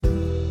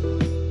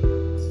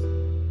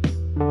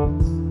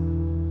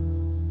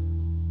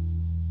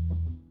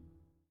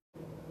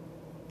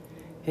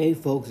Hey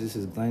folks, this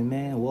is Glenn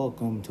Man.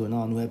 Welcome to an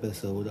all new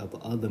episode of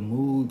Other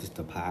Moods,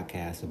 the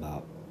podcast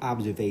about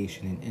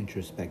observation and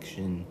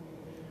introspection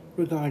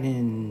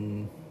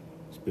regarding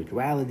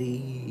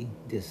spirituality,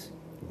 just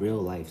real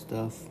life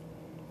stuff.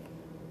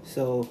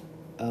 So,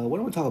 what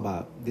I want to talk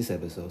about this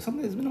episode,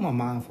 something that's been on my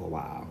mind for a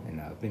while, and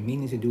I've been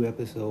meaning to do an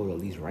episode or at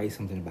least write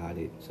something about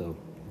it. So,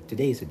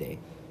 today's the day.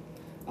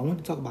 I want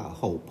to talk about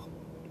hope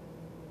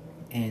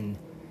and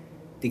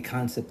the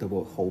concept of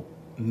what hope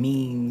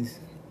means.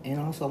 And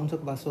also, I want to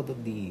talk about sort of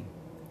I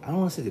don't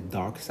want to say the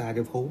dark side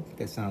of hope.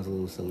 That sounds a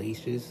little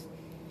salacious.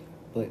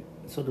 But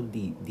sort of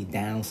the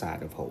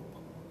downside of hope.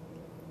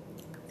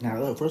 Now,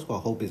 look, first of all,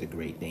 hope is a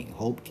great thing.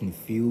 Hope can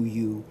fuel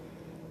you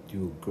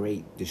through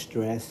great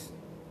distress.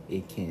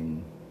 It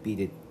can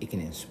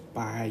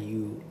inspire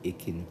you. It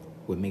can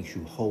what makes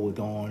you hold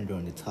on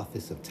during the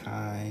toughest of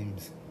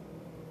times.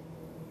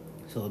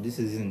 So this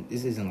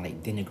isn't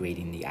like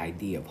denigrating the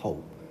idea of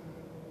hope.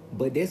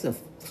 But there's a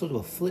sort of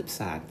a flip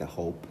side to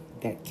hope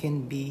that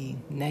can be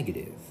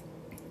negative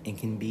and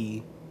can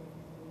be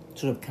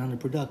sort of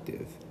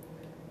counterproductive.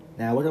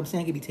 Now, what I'm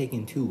saying can be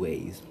taken two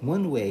ways.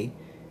 One way,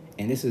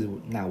 and this is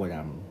not what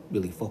I'm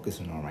really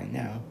focusing on right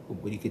now,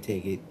 but you could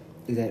take it,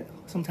 is that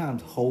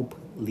sometimes hope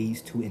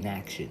leads to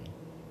inaction.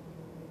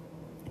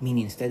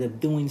 Meaning instead of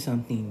doing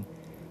something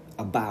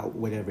about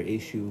whatever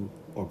issue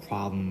or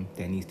problem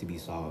that needs to be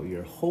solved,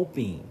 you're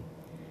hoping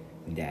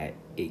that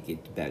it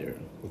gets better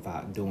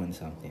without doing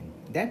something.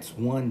 That's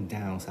one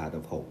downside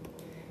of hope.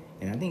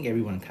 And I think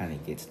everyone kind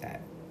of gets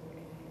that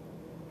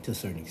to a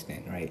certain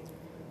extent, right?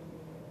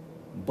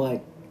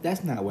 But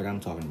that's not what I'm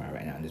talking about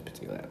right now in this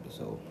particular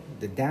episode.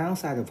 The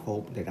downside of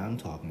hope that I'm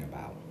talking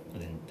about,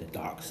 the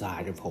dark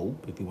side of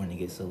hope, if you want to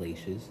get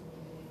salacious,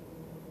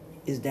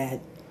 is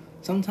that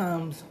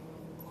sometimes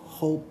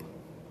hope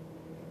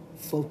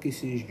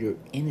focuses your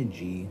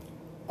energy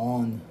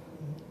on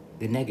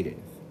the negative.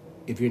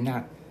 If you're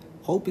not,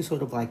 hope is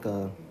sort of like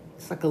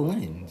it's like a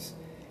lens.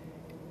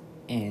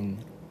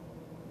 And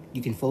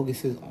you can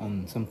focus it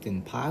on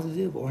something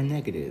positive or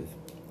negative.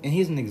 And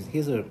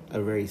here's a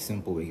very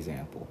simple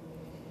example.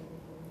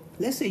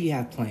 Let's say you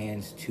have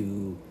plans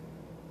to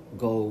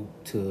go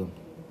to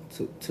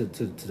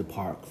the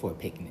park for a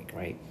picnic,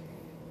 right?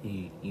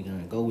 You're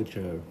gonna go with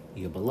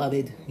your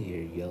beloved,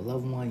 your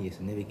loved one, your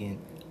significant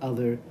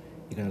other.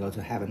 You're gonna go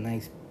to have a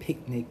nice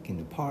picnic in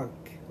the park,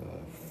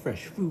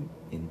 fresh fruit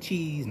and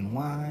cheese and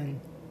wine.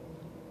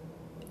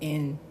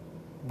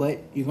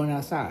 But you're going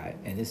outside,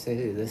 and let's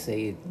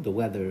say the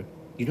weather,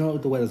 you don't know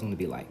what the weather's going to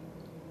be like.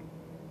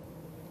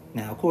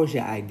 Now, of course,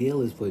 your ideal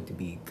is for it to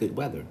be good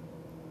weather,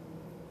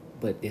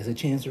 but there's a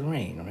chance of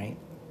rain, right?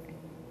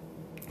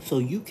 So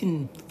you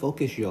can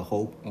focus your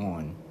hope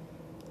on,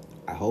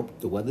 I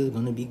hope the weather's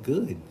going to be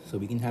good so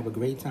we can have a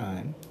great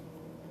time.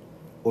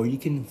 Or you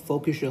can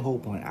focus your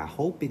hope on, I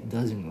hope it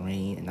doesn't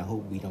rain, and I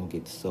hope we don't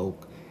get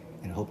soaked,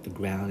 and I hope the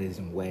ground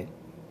isn't wet.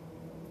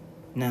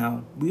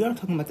 Now, we are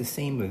talking about the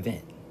same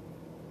event.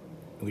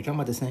 We're talking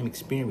about the same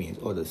experience,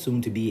 or the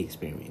soon-to-be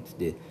experience,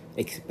 the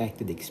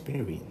expected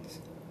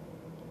experience.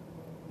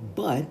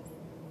 But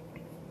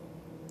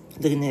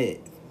looking at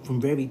it from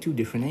two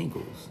different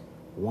angles.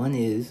 One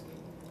is,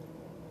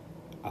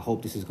 I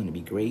hope this is going to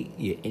be great.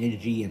 Your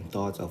energy and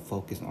thoughts are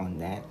focused on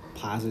that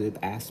positive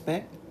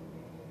aspect.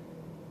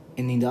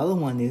 And then the other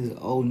one is,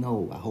 oh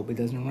no, I hope it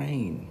doesn't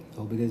rain. I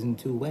hope it isn't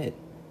too wet.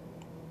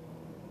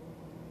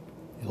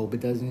 I hope it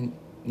doesn't,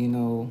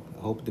 I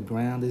hope the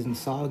ground isn't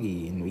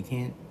soggy and we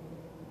can't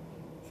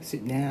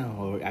sit down,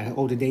 or I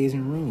hope the day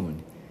isn't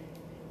ruined.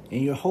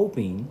 And you're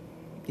hoping,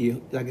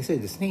 like I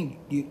said,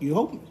 you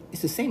hope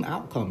it's the same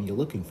outcome you're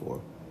looking for,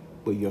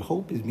 but your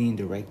hope is being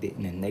directed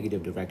in a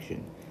negative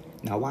direction.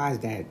 Now, why is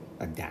that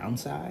a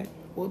downside?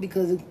 Well,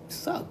 because it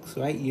sucks,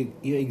 right?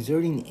 You're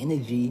exerting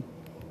energy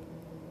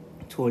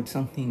towards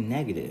something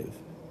negative,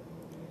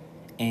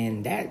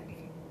 and that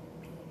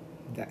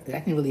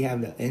can really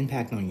have an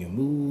impact on your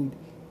mood,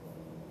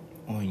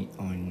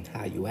 on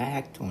how you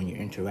act, on your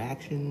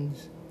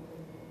interactions.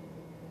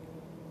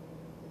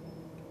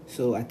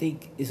 So I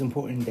think it's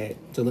important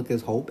to look at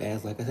hope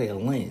as, like I say, a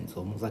lens,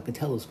 almost like a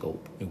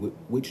telescope.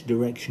 Which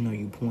direction are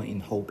you pointing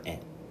hope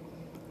at?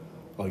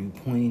 Are you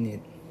pointing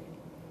it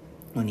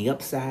on the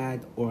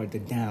upside or the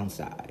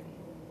downside?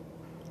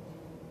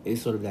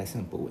 It's sort of that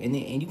simple. And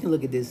you can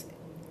look at this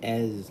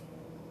as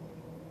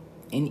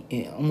in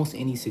almost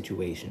any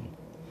situation.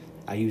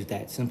 I use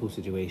that simple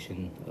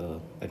situation,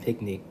 a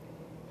picnic.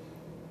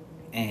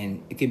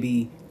 And it could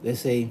be, let's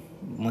say,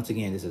 once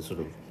again, this is sort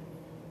of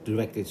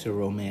directed to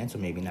romance, or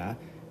maybe not.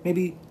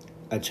 Maybe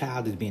a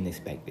child is being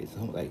expected.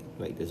 So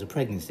like there's a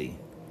pregnancy,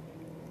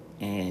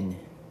 and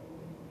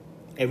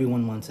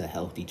everyone wants a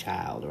healthy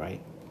child, right?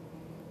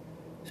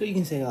 So you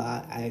can say,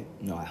 I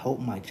hope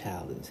my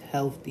child is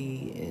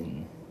healthy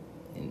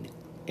and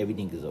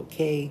everything is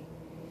okay.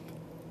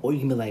 Or you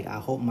can be like, I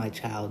hope my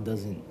child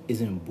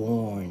isn't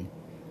born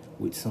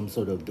with some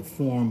sort of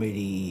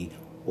deformity,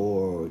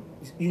 or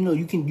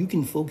you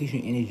can focus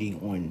your energy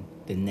on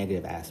the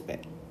negative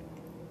aspect.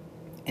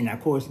 And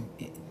of course,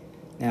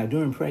 Now,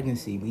 during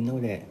pregnancy, we know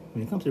that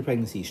when it comes to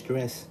pregnancy,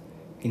 stress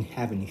can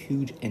have a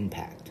huge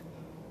impact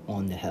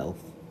on the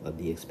health of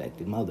the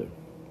expected mother.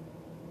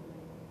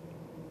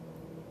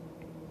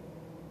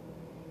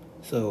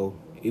 So,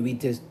 if we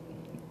just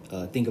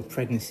think of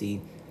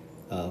pregnancy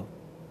not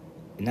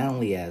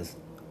only as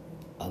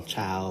a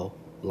child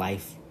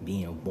life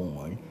being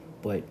born,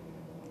 but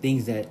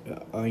things that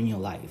are in your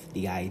life,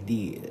 the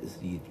ideas,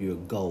 your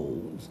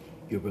goals,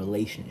 your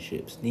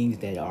relationships, things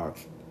that are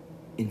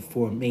in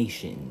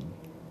formation,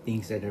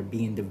 things that are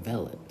being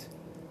developed.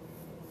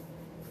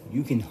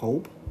 You can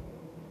hope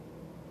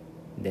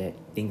that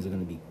things are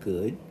going to be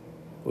good,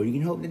 or you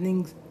can hope that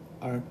things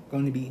are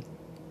going to be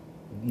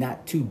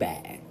not too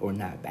bad or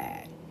not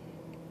bad.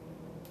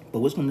 But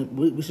which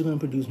is going to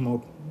produce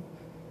more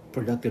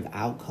productive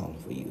outcome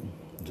for you?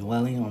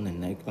 Dwelling on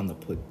the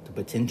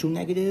potential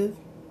negative,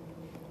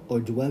 or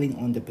dwelling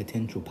on the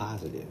potential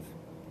positive?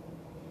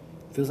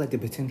 Feels like the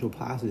potential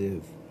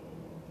positive,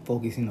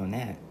 focusing on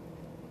that,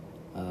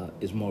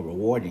 is more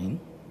rewarding.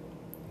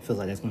 It feels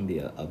like that's going to be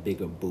a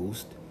bigger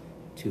boost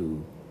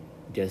to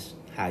just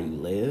how you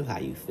live, how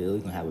you feel.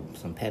 You're going to have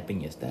some pep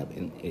in your step.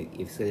 And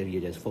instead of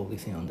you're just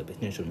focusing on the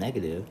potential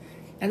negative,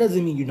 that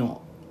doesn't mean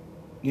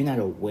you're not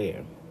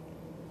aware.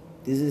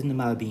 This isn't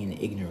about being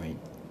ignorant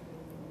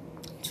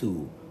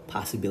to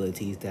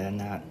possibilities that are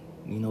not,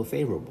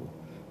 favorable.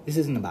 This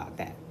isn't about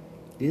that.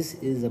 This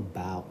is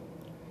about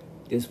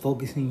just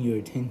focusing your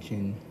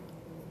attention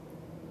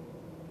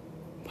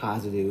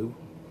positive,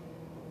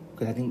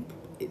 because I think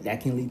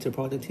that can lead to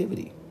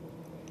productivity.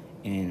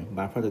 And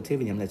by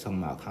productivity, I'm not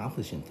talking about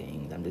accomplishing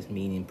things. I'm just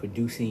meaning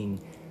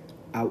producing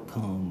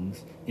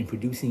outcomes and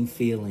producing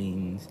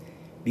feelings.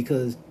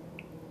 Because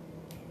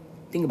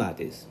think about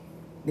this.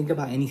 Think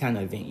about any kind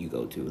of event you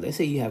go to. Let's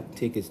say you have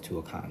tickets to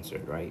a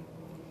concert, right?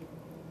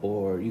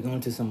 Or you're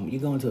going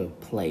to a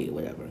play,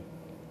 whatever.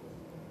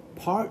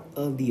 Part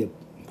of the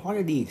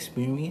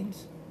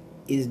experience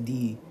is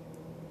the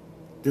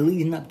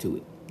leading up to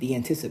it, the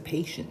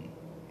anticipation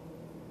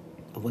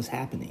of what's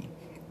happening.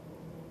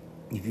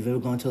 If you've ever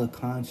gone to a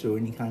concert or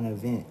any kind of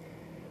event,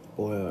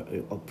 or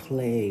a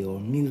play or a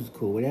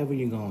musical, whatever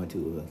you're going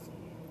to,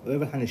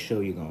 whatever kind of show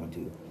you're going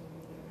to,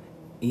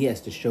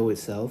 yes, the show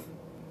itself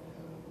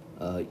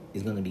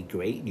is going to be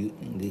great.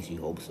 At least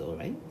you hope so,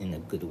 right? In a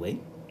good way.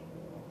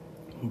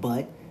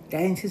 But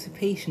that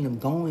anticipation of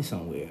going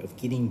somewhere, of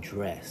getting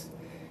dressed,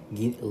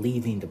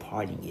 leaving the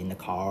party, in the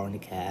car, in the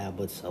cab,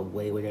 or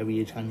subway, whatever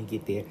you're trying to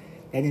get there,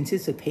 that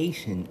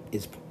anticipation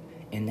is,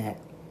 and that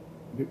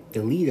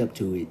the lead up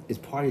to it is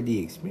part of the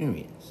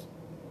experience.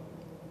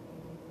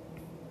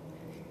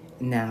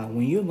 Now,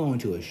 when you're going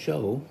to a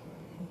show,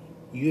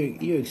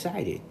 you're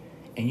excited,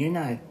 and you're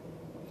not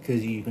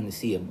because you're going to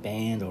see a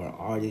band or an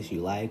artist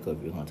you like, or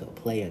if you're going to a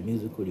play, a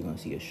musical, you're going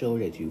to see a show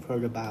that you've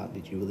heard about,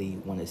 that you really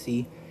want to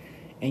see,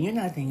 and you're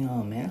not thinking,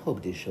 oh man, I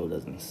hope this show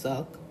doesn't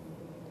suck.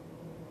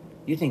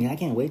 You're thinking, I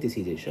can't wait to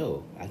see this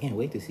show. I can't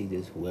wait to see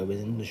this,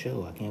 whoever's in the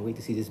show. I can't wait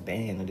to see this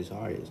band or this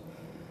artist.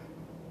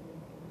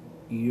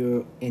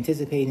 You're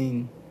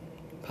anticipating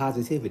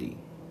positivity,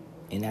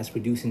 and that's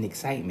producing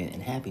excitement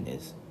and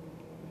happiness.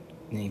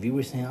 And if you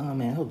were saying, oh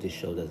man, I hope this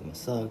show doesn't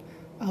suck,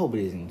 I hope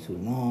it isn't too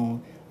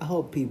long, I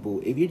hope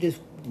people, if you're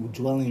just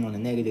dwelling on the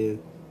negative,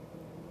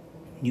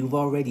 you've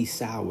already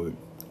soured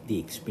the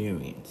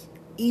experience.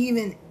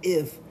 Even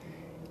if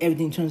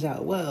everything turns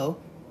out well,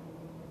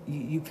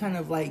 you kind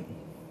of like,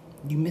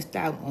 you missed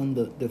out on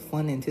the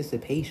fun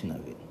anticipation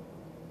of it.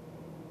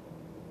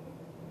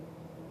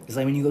 It's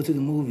like when you go to the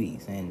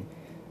movies and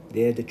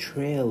they're the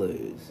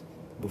trailers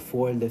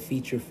before the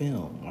feature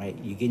film, right?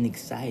 You're getting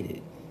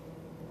excited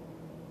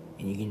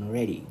and you're getting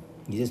ready.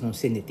 You just don't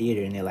sit in the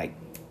theater and they're like,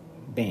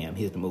 bam,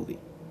 here's the movie.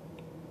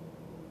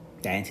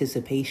 That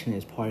anticipation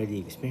is part of the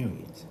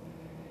experience.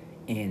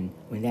 And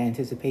when that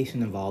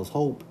anticipation involves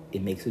hope,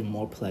 it makes it a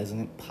more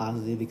pleasant,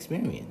 positive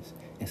experience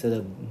instead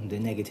of the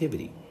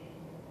negativity.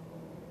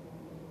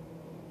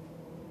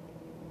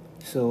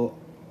 So,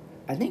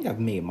 I think I've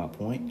made my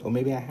point, or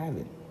maybe I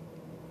haven't.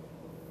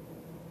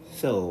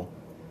 So,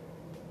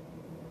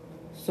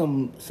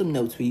 some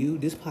notes for you.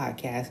 This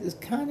podcast is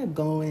kind of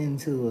going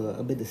into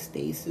a bit of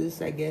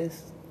stasis, I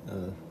guess.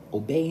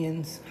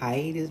 Obeyance,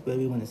 hiatus,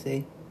 whatever you want to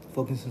say.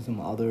 Focus on some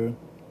other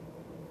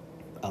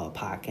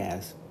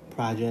podcast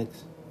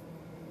projects.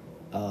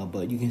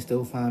 But you can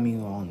still find me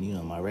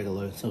on, my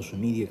regular social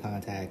media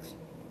contacts,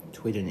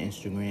 Twitter and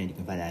Instagram. You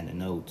can find that in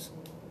the notes.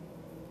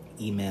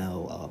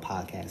 Email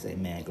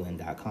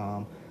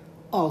podcast@manglenn.com.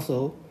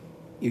 Also,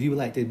 if you would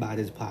like to buy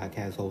this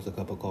podcast, host a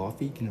cup of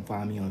coffee, you can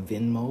find me on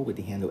Venmo with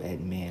the handle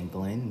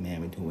 @manglenn,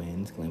 man with two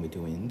N's, Glenn with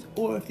two N's.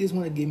 Or if you just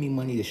want to give me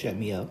money to shut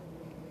me up,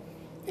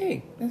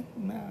 hey,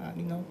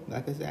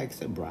 like I said, I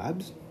accept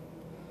bribes.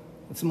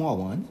 Small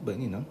ones, but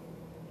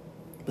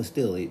But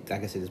still, like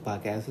I said, this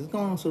podcast is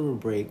going on sort of a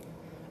break.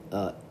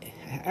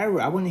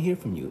 However, I want to hear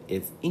from you.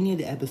 If any of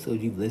the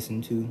episodes you've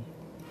listened to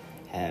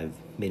have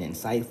been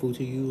insightful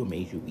to you or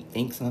made you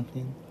rethink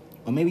something,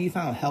 or maybe you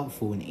found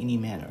helpful in any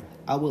manner,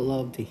 I would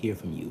love to hear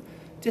from you,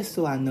 just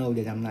so I know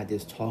that I'm not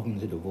just talking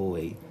to the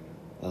void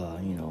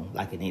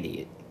like an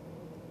idiot.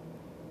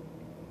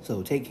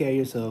 So take care of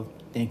yourself.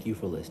 Thank you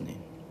for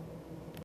listening.